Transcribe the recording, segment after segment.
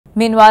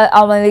Meanwhile,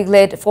 Awami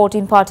League-led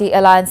 14-party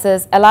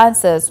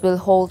alliances will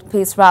hold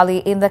peace rally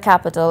in the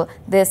capital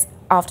this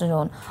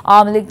afternoon.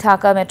 Awami League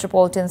Dhaka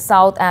Metropolitan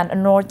South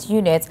and North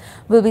units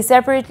will be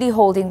separately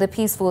holding the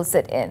peaceful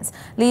sit-ins.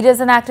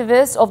 Leaders and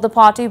activists of the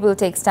party will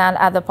take stand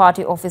at the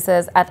party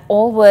offices at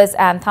all wards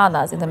and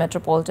thanas in the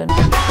metropolitan.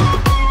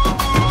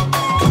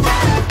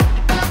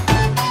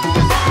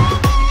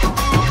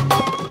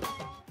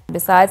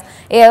 Besides,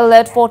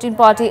 AL-led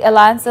 14-party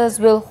alliances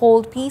will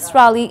hold peace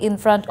rally in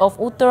front of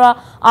Uttara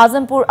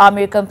Azampur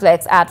Amir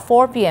complex at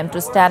 4 p.m.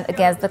 to stand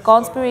against the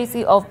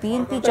conspiracy of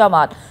BNP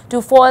Jamaat to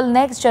foil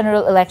next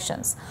general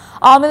elections.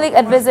 Awami League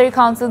Advisory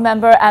Council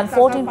member and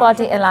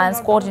 14-party alliance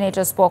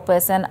coordinator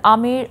spokesperson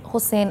Amir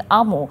Hussain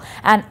Amu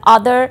and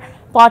other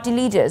party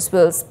leaders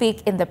will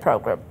speak in the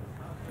program.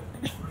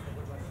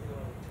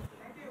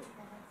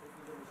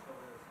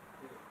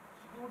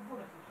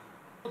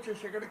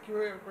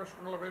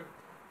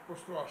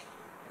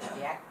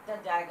 একটা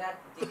জায়গা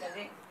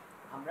যেখানে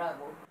আমরা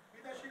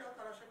বিদেশিরা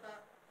তারা সেটা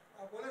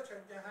বলেছেন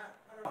যে হ্যাঁ